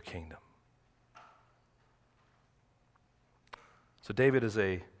in your kingdom. So David is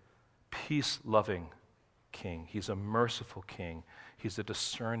a peace-loving king. He's a merciful king. He's a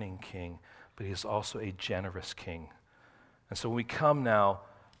discerning king, but he's also a generous king. And so when we come now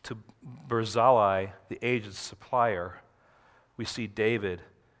to Barzillai, the aged supplier, we see David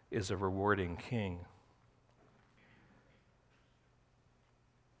is a rewarding king.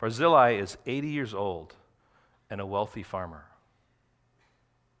 Barzillai is 80 years old and a wealthy farmer.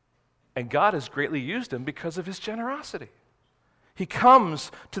 And God has greatly used him because of his generosity. He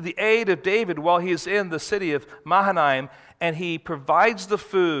comes to the aid of David while he is in the city of Mahanaim, and he provides the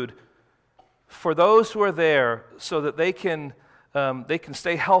food for those who are there so that they can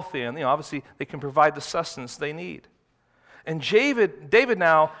stay healthy, and obviously they can provide the sustenance they need. And David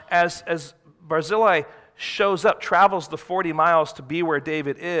now, as Barzillai shows up, travels the 40 miles to be where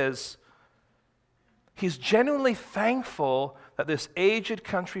David is, he's genuinely thankful that this aged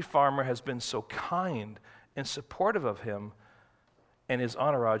country farmer has been so kind and supportive of him and his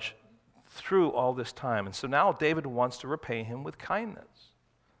entourage through all this time. And so now David wants to repay him with kindness.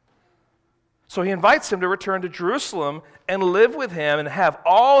 So he invites him to return to Jerusalem and live with him and have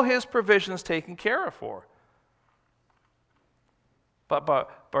all his provisions taken care of for.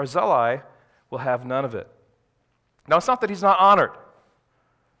 But Barzillai will have none of it. Now, it's not that he's not honored.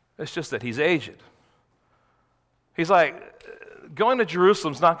 It's just that he's aged. He's like, going to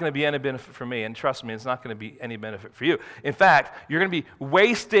Jerusalem is not going to be any benefit for me, and trust me, it's not going to be any benefit for you. In fact, you're going to be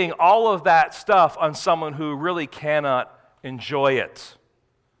wasting all of that stuff on someone who really cannot enjoy it.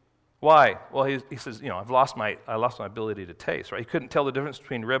 Why? Well, he says, I lost my ability to taste, right? He couldn't tell the difference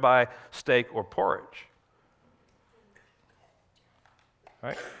between ribeye, steak, or porridge.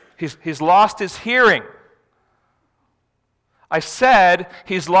 Right? He's lost his hearing. I said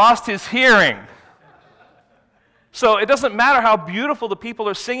he's lost his hearing. So it doesn't matter how beautiful the people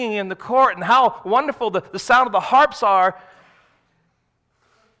are singing in the court and how wonderful the sound of the harps are.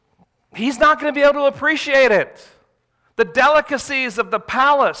 He's not going to be able to appreciate it. The delicacies of the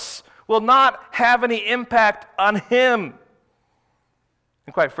palace will not have any impact on him.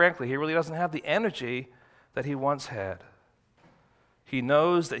 And quite frankly, he really doesn't have the energy that he once had. He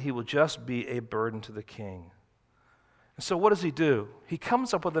knows that he will just be a burden to the king. And so what does he do? He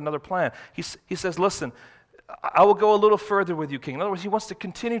comes up with another plan. He says, listen, I will go a little further with you, king. In other words, he wants to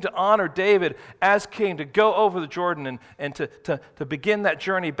continue to honor David as king, to go over the Jordan and to begin that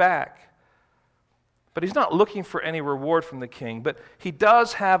journey back. But he's not looking for any reward from the king, but he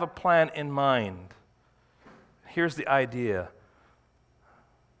does have a plan in mind. Here's the idea.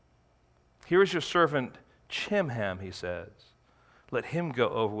 Here is your servant Chimham, he says. Let him go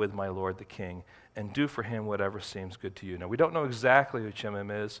over with my lord the king and do for him whatever seems good to you. Now, we don't know exactly who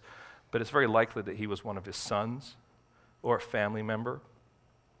Chimham is, but it's very likely that he was one of his sons or a family member.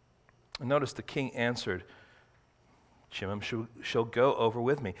 And notice the king answered, Chimham shall go over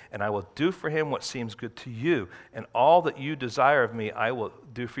with me, and I will do for him what seems good to you, and all that you desire of me I will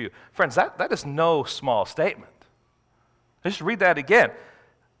do for you. Friends, that is no small statement. Let's read that again.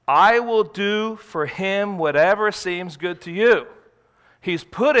 I will do for him whatever seems good to you. He's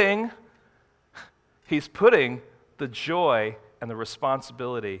putting He's putting the joy and the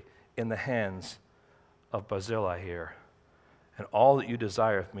responsibility in the hands of Barzillai here. And all that you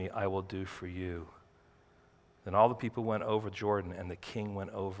desire of me, I will do for you. Then all the people went over Jordan, and the king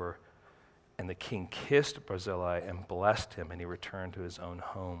went over. And the king kissed Barzillai and blessed him, and he returned to his own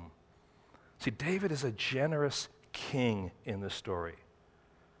home. See, David is a generous king in this story.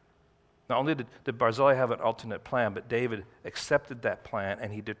 Not only did Barzillai have an alternate plan, but David accepted that plan,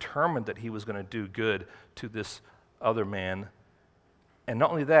 and he determined that he was going to do good to this other man. And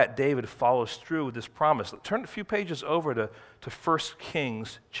not only that, David follows through with this promise. Turn a few pages over to 1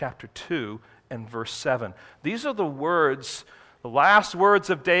 Kings chapter 2 and verse 7. These are the words, the last words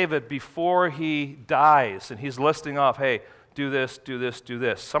of David before he dies. And he's listing off, hey, do this, do this, do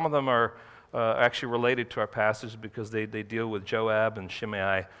this. Some of them are actually related to our passage because they deal with Joab and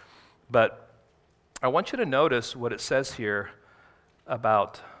Shimei. But I want you to notice what it says here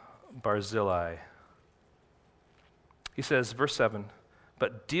about Barzillai. He says, verse 7,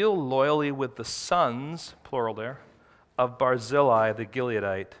 but deal loyally with the sons, plural there, of Barzillai the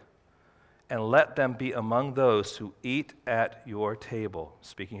Gileadite, and let them be among those who eat at your table.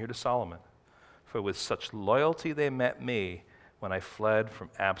 Speaking here to Solomon. For with such loyalty they met me when I fled from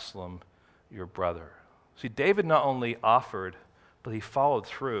Absalom, your brother. See, David not only offered, but he followed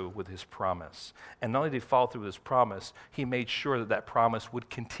through with his promise. And not only did he follow through with his promise, he made sure that that promise would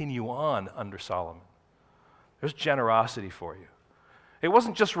continue on under Solomon. There's generosity for you. It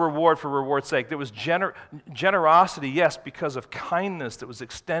wasn't just reward for reward's sake. There was generosity, yes, because of kindness that was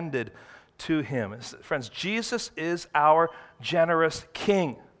extended to him. Friends, Jesus is our generous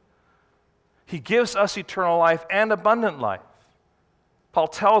King. He gives us eternal life and abundant life. Paul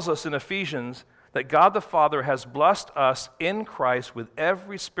tells us in Ephesians that God the Father has blessed us in Christ with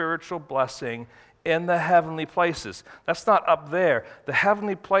every spiritual blessing in the heavenly places. That's not up there. The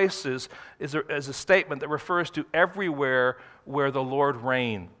heavenly places is a statement that refers to everywhere where the Lord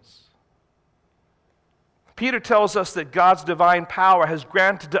reigns. Peter tells us that God's divine power has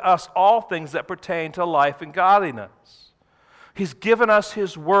granted to us all things that pertain to life and godliness. He's given us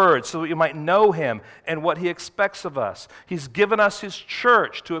His Word so that we might know Him and what He expects of us. He's given us His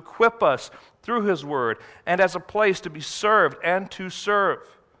church to equip us through His Word and as a place to be served and to serve.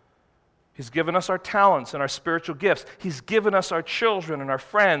 He's given us our talents and our spiritual gifts. He's given us our children and our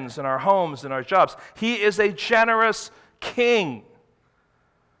friends and our homes and our jobs. He is a generous King.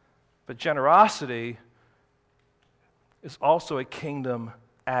 But generosity is also a kingdom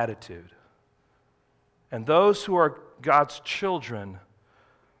attitude. And those who are God's children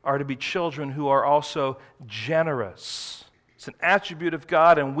are to be children who are also generous. It's an attribute of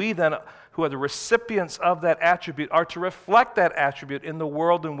God, and we then, who are the recipients of that attribute, are to reflect that attribute in the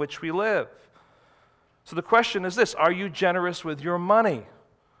world in which we live. So the question is this: are you generous with your money?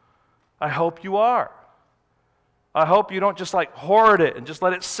 I hope you are. I hope you don't just hoard it and just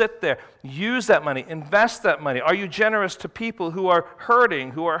let it sit there. Use that money, invest that money. Are you generous to people who are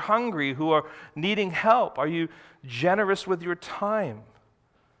hurting, who are hungry, who are needing help? Are you generous with your time?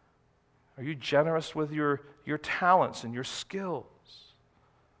 Are you generous with your talents and your skills?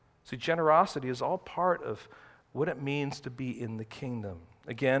 See, generosity is all part of what it means to be in the kingdom.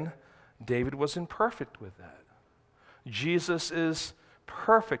 Again, David was imperfect with that. Jesus is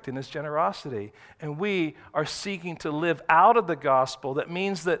perfect in his generosity, and we are seeking to live out of the gospel. That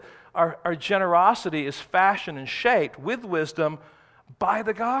means that our generosity is fashioned and shaped with wisdom by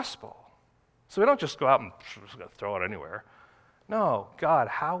the gospel. So we don't just go out and just throw it anywhere. No, God,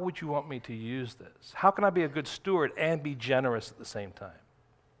 how would you want me to use this? How can I be a good steward and be generous at the same time?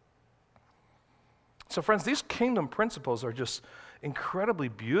 So friends, these kingdom principles are just incredibly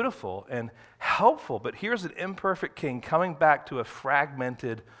beautiful and helpful, but here's an imperfect king coming back to a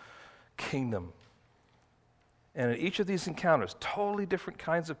fragmented kingdom. And in each of these encounters, totally different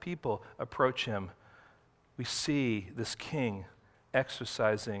kinds of people approach him. We see this king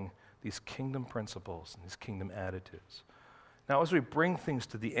exercising these kingdom principles and these kingdom attitudes. Now, as we bring things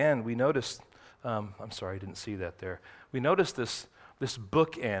to the end, we notice, I'm sorry, I didn't see that there. We notice this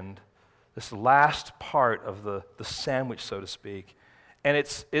bookend, this last part of the sandwich, so to speak. And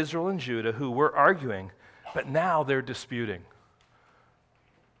it's Israel and Judah who were arguing, but now they're disputing.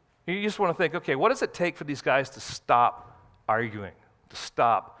 You just want to think, okay, what does it take for these guys to stop arguing, to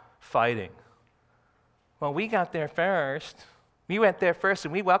stop fighting? Well, we got there first. We went there first,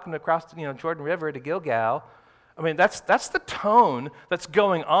 and we welcomed across the Jordan River to Gilgal. I mean, that's the tone that's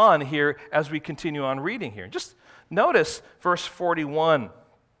going on here as we continue on reading here. Just notice verse 41.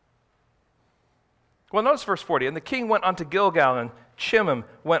 Well, notice verse 40. And the king went on to Gilgal, and Chimham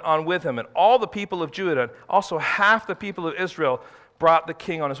went on with him, and all the people of Judah, and also half the people of Israel, brought the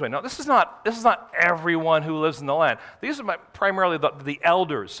king on his way. Now, this is not everyone who lives in the land. These are primarily the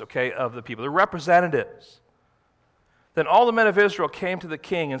elders, okay, of the people, the representatives. Then all the men of Israel came to the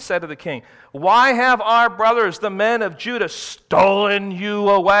king and said to the king, "Why have our brothers, the men of Judah, stolen you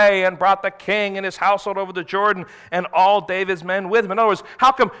away and brought the king and his household over the Jordan and all David's men with him?" In other words,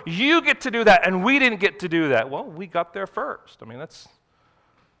 how come you get to do that and we didn't get to do that? Well, we got there first. I mean,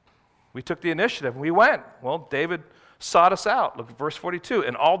 we took the initiative and we went. Well, David sought us out. Look at verse 42.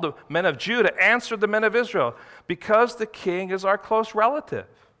 And all the men of Judah answered the men of Israel, "Because the king is our close relative.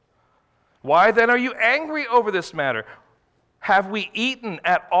 Why then are you angry over this matter? Have we eaten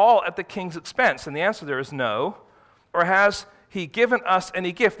at all at the king's expense?" And the answer there is no. Or has he given us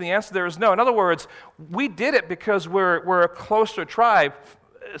any gift? And the answer there is no. In other words, we did it because we're a closer tribe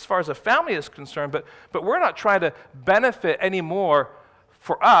as far as a family is concerned, but we're not trying to benefit any more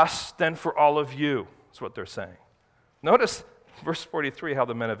for us than for all of you. That's what they're saying. Notice verse 43, how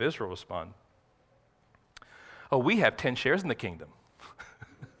the men of Israel respond. "Oh, we have 10 shares in the kingdom.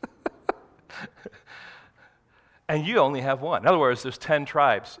 And you only have one." In other words, there's 10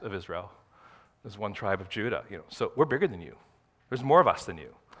 tribes of Israel. There's one tribe of Judah. So we're bigger than you. There's more of us than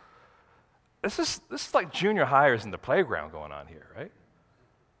you. This is like junior hires in the playground going on here, right?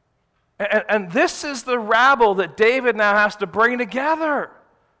 And this is the rabble that David now has to bring together.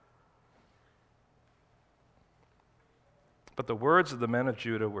 But the words of the men of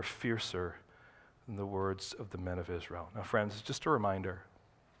Judah were fiercer than the words of the men of Israel. Now, friends, it's just a reminder.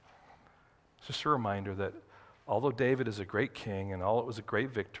 It's just a reminder that although David is a great king and all it was a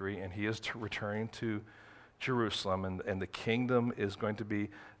great victory, and he is returning to Jerusalem, and the kingdom is going to be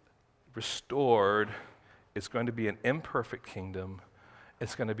restored, it's going to be an imperfect kingdom.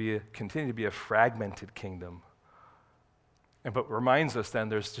 It's going to continue to be a fragmented kingdom. But reminds us then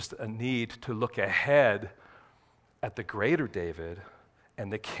there's just a need to look ahead at the greater David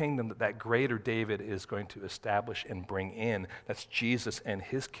and the kingdom that greater David is going to establish and bring in. That's Jesus and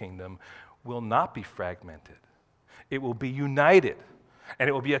his kingdom will not be fragmented. It will be united, and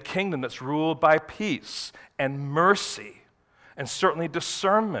it will be a kingdom that's ruled by peace and mercy and certainly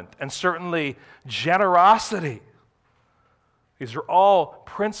discernment and certainly generosity. These are all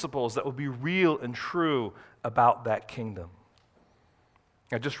principles that will be real and true about that kingdom.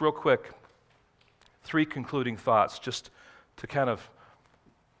 Now, just real quick, 3 concluding thoughts just to kind of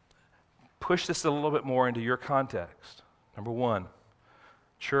push this a little bit more into your context. Number 1,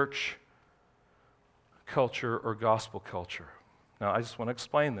 church culture or gospel culture. Now, I just want to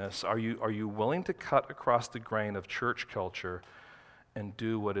explain this. Are you willing to cut across the grain of church culture and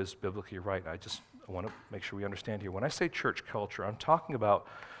do what is biblically right? I want to make sure we understand here. When I say church culture, I'm talking about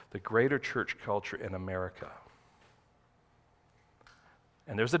the greater church culture in America.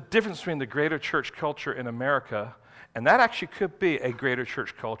 And there's a difference between the greater church culture in America, and that actually could be a greater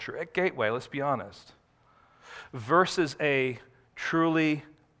church culture at Gateway, let's be honest, versus a truly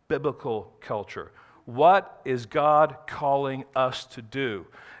biblical culture. What is God calling us to do?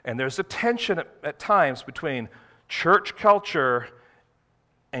 And there's a tension at times between church culture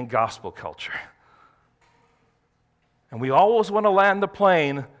and gospel culture. And we always want to land the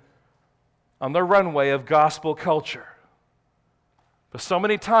plane on the runway of gospel culture. But so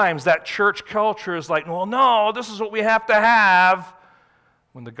many times that church culture is like, well, no, this is what we have to have.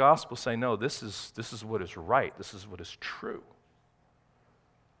 When the gospel say, no, this is what is right. This is what is true.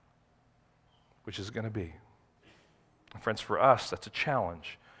 Which is going to be. And friends, for us, that's a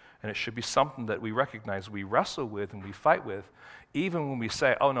challenge. And it should be something that we recognize we wrestle with and we fight with, even when we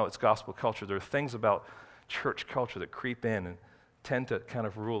say, oh, no, it's gospel culture. There are things about church culture that creep in and tend to kind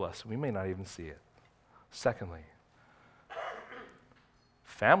of rule us. We may not even see it. Secondly,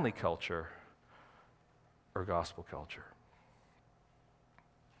 family culture or gospel culture.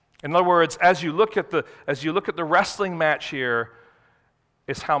 In other words, as you look at the wrestling match here,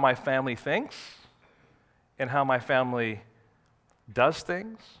 it's how my family thinks and how my family does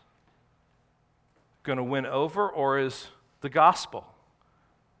things going to win over, or is the gospel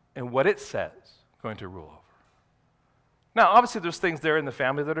and what it says going to rule over? Now, obviously, there's things there in the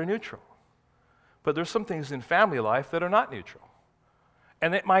family that are neutral, but there's some things in family life that are not neutral,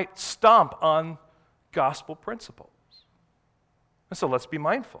 and it might stomp on gospel principles. And so let's be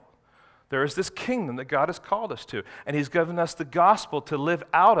mindful. There is this kingdom that God has called us to, and he's given us the gospel to live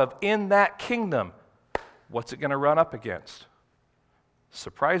out of in that kingdom. What's it going to run up against?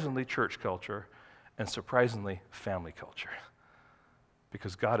 Surprisingly, church culture, and surprisingly, family culture.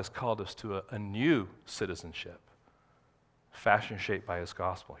 Because God has called us to a new citizenship, fashioned, shaped by his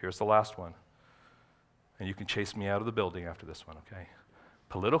gospel. Here's the last one. And you can chase me out of the building after this one, okay?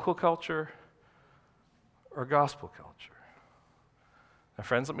 Political culture or gospel culture? Now,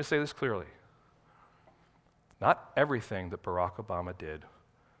 friends, let me say this clearly. Not everything that Barack Obama did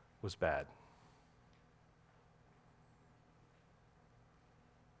was bad.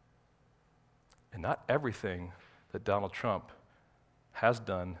 And not everything that Donald Trump has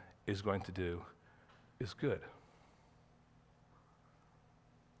done, is going to do, is good.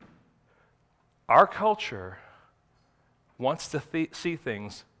 Our culture wants to see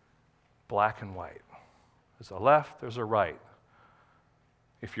things black and white. There's a left, there's a right.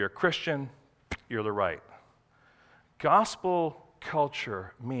 If you're a Christian, you're the right. Gospel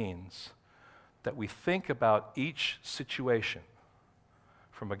culture means that we think about each situation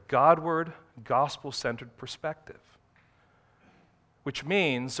from a Godward, gospel-centered perspective, which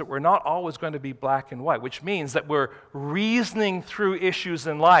means that we're not always going to be black and white, which means that we're reasoning through issues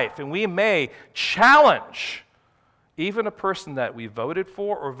in life, and we may challenge even a person that we voted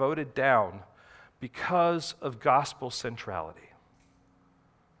for or voted down because of gospel centrality.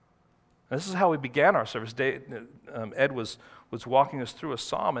 And this is how we began our service. Ed was walking us through a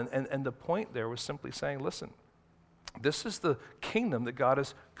psalm, and the point there was simply saying, listen, this is the kingdom that God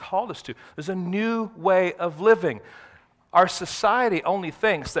has called us to. There's a new way of living. Our society only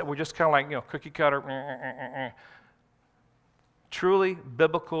thinks that we're just kind of like, cookie cutter. Truly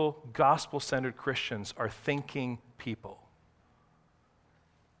biblical, gospel-centered Christians are thinking people.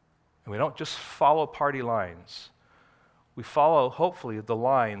 And we don't just follow party lines. We follow, hopefully, the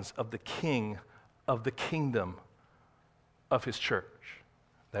lines of the King of the kingdom of his church.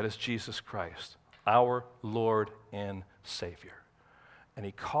 That is Jesus Christ, our Lord and Savior. And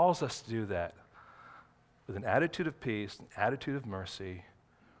he calls us to do that with an attitude of peace, an attitude of mercy,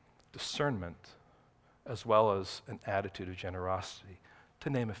 discernment, as well as an attitude of generosity, to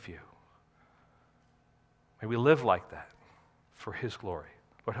name a few. May we live like that for his glory.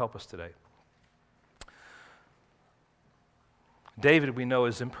 Lord, help us today. David, we know,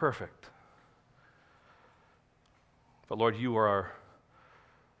 is imperfect. But Lord, you are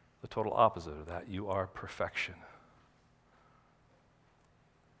the total opposite of that. You are perfection.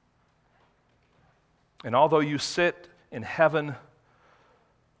 And although you sit in heaven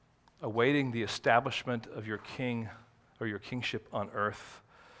awaiting the establishment of your king or your kingship on earth,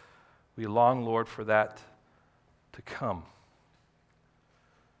 we long, Lord, for that to come.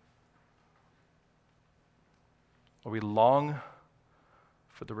 Lord, we long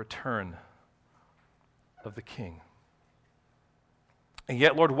for the return of the King. And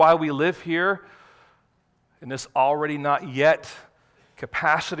yet, Lord, while we live here in this already not yet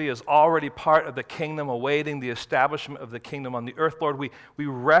capacity is already part of the kingdom, awaiting the establishment of the kingdom on the earth, Lord, we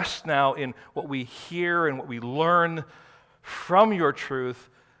rest now in what we hear and what we learn from your truth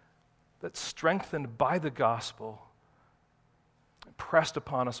that's strengthened by the gospel, pressed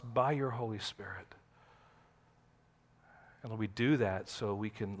upon us by your Holy Spirit. And Lord, we do that so we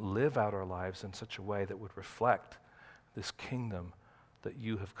can live out our lives in such a way that would reflect this kingdom that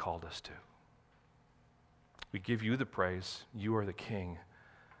you have called us to. We give you the praise. You are the King.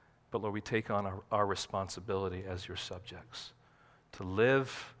 But Lord, we take on our responsibility as your subjects to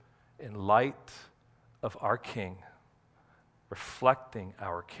live in light of our King, reflecting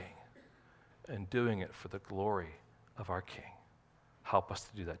our King, and doing it for the glory of our King. Help us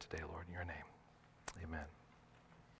to do that today, Lord, in your name. Amen.